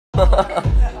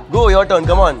Go, your turn.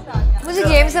 Come on. मुझे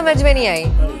game समझ में नहीं आई.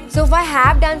 So if I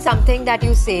have done something that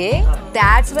you say,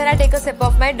 that's when I take a sip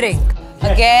of my drink.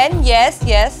 Again, yes.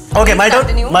 Okay, my turn.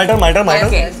 My turn.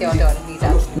 Okay, it's your turn. Please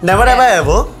ask. Never have I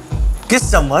ever kissed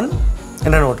someone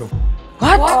in an auto.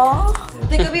 What?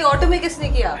 तो कभी auto में किसने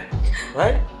किया?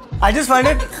 Right? I just find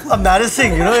it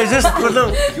embarrassing, you know. It's just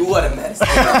You are embarrassed.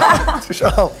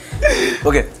 Shut up.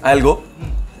 Okay, I'll go.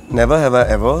 Never have I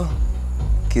ever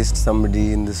kissed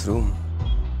somebody in this room.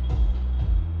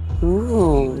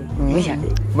 Ooh.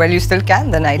 Well, you still can.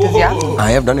 The night is young.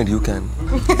 I have done it. You can.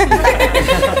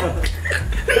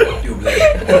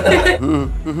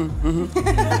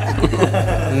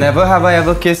 Never have I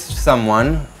ever kissed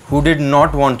someone who did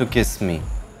not want to kiss me.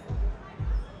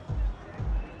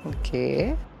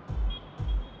 Okay.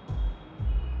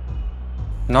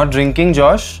 Not drinking,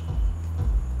 Josh?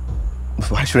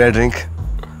 Why should I drink?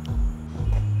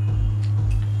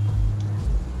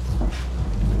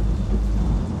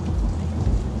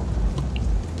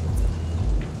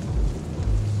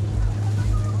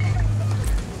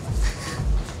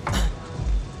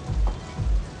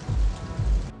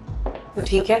 तो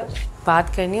ठीक है, बात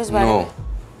करनी है उस बारे में.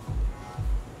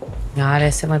 यार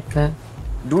ऐसे मत कर.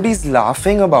 Dude, he's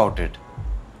laughing about it.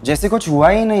 जैसे कुछ हुआ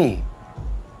ही नहीं.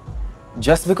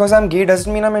 Just because I'm gay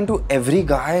doesn't mean I'm into every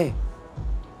guy.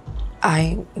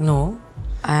 I know,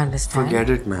 I understand. Forget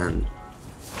it, man.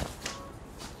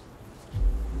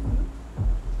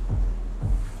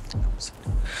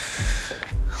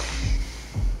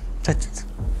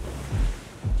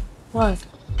 What?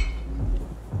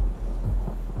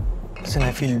 Listen,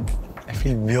 I feel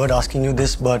weird asking you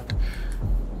this, but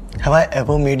have I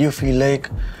ever made you feel like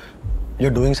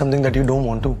you're doing something that you don't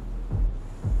want to?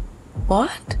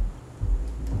 What?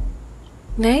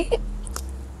 नहीं,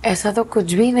 ऐसा तो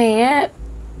कुछ भी नहीं है.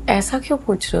 ऐसा क्यों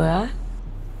पूछ रहे हो यार?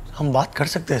 हम बात कर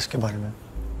सकते हैं इसके बारे में.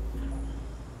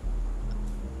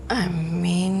 I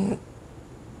mean,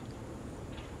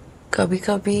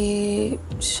 कभी-कभी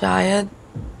शायद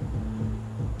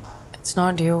it's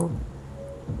not you.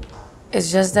 It's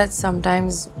just that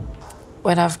sometimes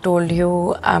when I've told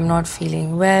you I'm not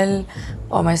feeling well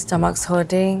or my stomach's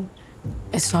hurting,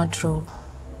 it's not true.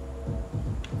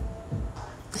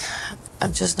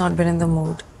 I've just not been in the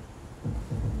mood.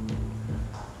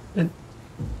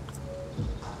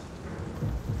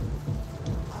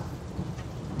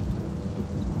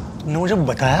 तुमने मुझे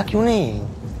बताया क्यों नहीं?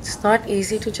 It's not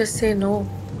easy to just say no.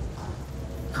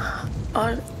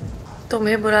 और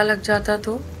तुम्हें बुरा लग जाता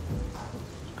तो?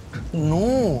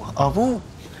 No, Abu.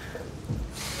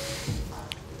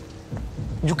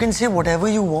 You can say whatever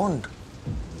you want.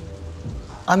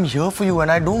 I'm here for you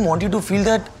and I don't want you to feel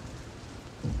that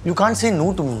you can't say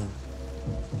no to me.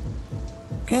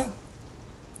 Okay?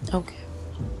 Okay.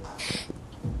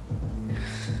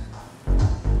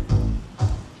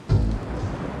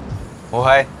 Oh,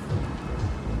 hi.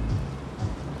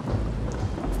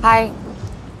 Hi.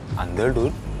 Andar,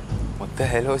 dude. What the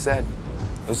hell was that?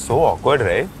 It was so awkward,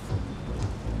 right?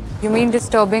 You mean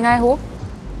disturbing, I hope?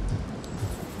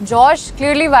 Josh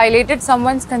clearly violated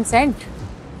someone's consent.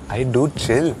 I do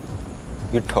chill.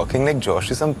 You're talking like Josh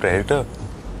is some predator.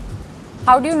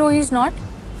 How do you know he's not?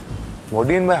 What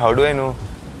do you mean by how do I know?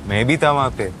 मैं भी था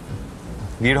वहाँ पे.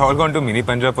 We'd all gone to mini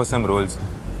Punjab for some roles.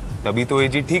 तभी तो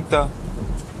एजी ठीक था.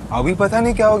 अभी पता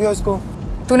नहीं क्या हो गया उसको.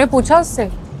 तूने पूछा उससे?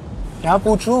 क्या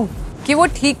पूछूं? कि वो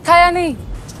ठीक था या नहीं?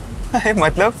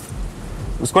 मतलब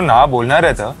उसको ना बोलना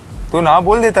रहता तो ना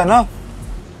बोल देता ना.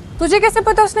 तुझे कैसे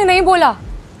पता उसने नहीं बोला?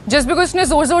 Just because उसने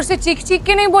जोर जोर से चीख चीख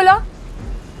के नहीं बोला?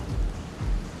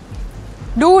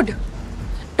 Dude,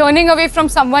 turning away from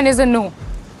someone is a no.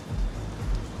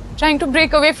 Trying to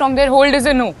break away from their hold is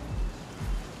a no.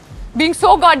 Being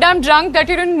so goddamn drunk that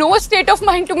you're in no state of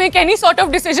mind to make any sort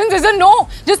of decisions is a no.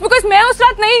 Just because मैं उस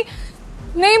रात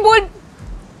नहीं बोल.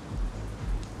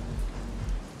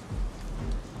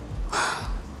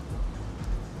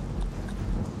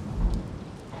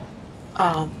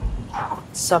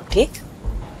 सब ठीक?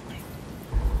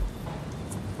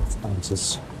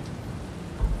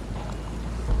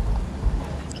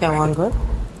 क्या all good?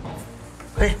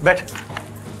 Hey, बैठ.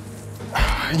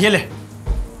 ये ले.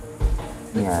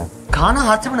 खाना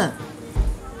हाथ से बनाया.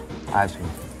 आज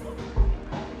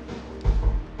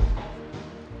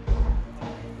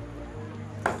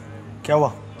क्या हुआ?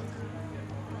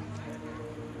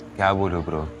 क्या बोलूं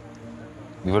bro?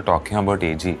 We were talking about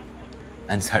AG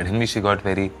and suddenly she got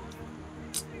very.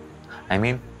 I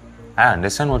mean, I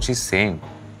understand what she's saying,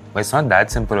 but it's not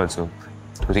that simple also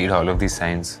to read all of these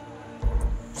signs.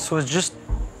 So it's just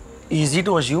easy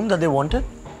to assume that they want it?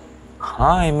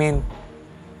 हाँ, I mean,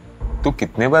 तू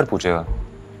कितने बार पूछेगा?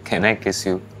 Can I kiss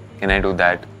you? Can I do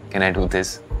that? Can I do this?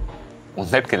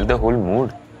 Won't that kill the whole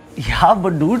mood? Yeah,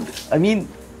 but dude, I mean,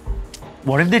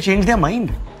 what if they change their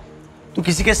mind? तो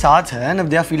किसी के साथ है and if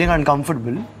they are feeling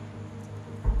uncomfortable,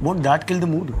 won't that kill the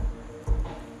mood?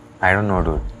 I don't know,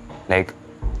 dude. Like,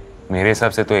 मेरे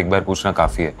हिसाब से तो एक बार पूछना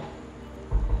काफी है.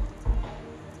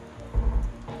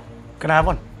 Can I have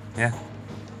one? Yeah.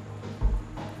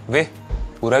 वे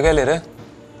पूरा क्या ले रहे?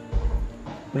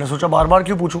 मैंने सोचा बार बार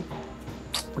क्यों पूछूं?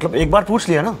 मतलब एक बार पूछ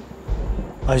लिया ना?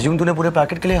 Assume तूने पूरे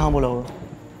पैकेट के लिए हाँ बोला होगा.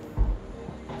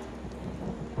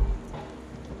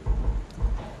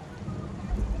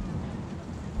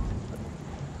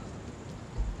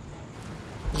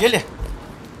 ये ले.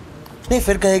 नहीं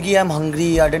फिर कहेगी I'm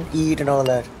hungry, I didn't eat and all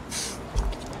that.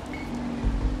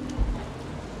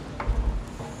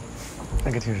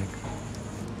 I get you.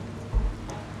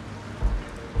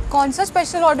 कौन सा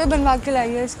स्पेशल ऑर्डर बनवा के लाई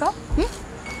है इसका?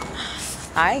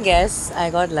 I guess I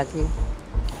got lucky.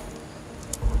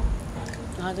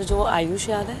 हाँ तो जो आयुष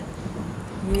याद है?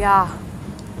 या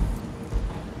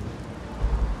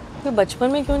तो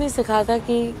बचपन में क्यों नहीं सिखाता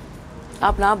कि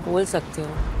आप ना बोल सकते हो?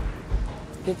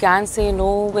 You can say no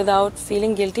without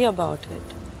feeling guilty about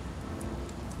it.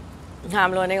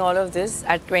 I'm learning all of this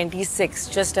at 26.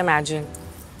 Just imagine.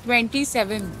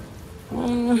 27.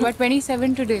 You are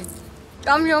 27 today.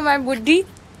 Come here, my buddhi.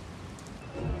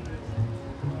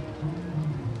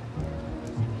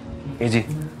 AG.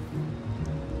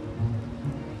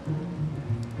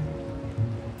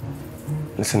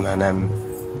 Listen, man,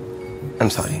 I'm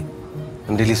sorry.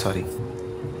 I'm really sorry.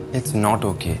 It's not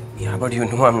okay. Yeah, but you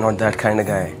know I'm not that kind of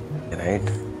guy, right?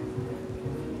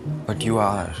 But you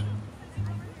are.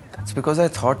 That's because I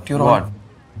thought you're What? on.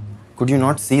 Could you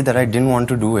not see that I didn't want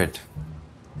to do it?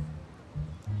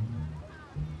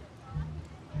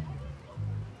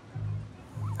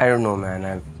 I don't know,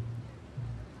 man.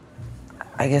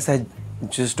 I guess I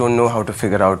just don't know how to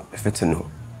figure out if it's a no.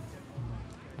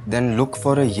 Then look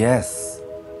for a yes.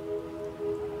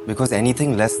 Because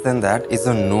anything less than that is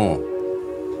a no.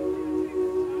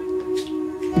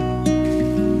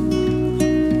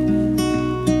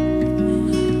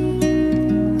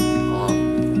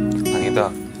 Anita,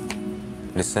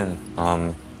 listen,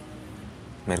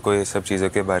 मेरे को ये सब चीज़ों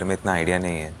के बारे में इतना idea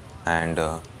नहीं है and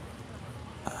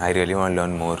I really want to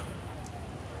learn more.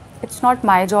 It's not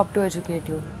my job to educate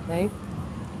you, right?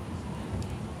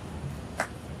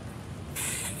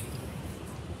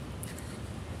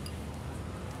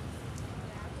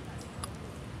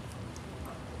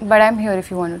 But I'm here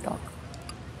if you want to talk.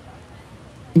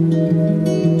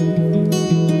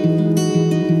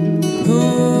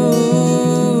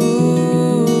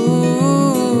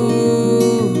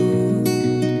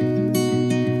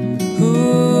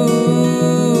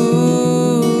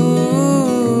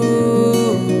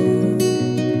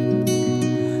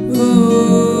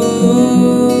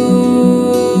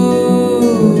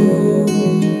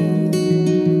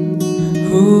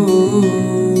 Ooh.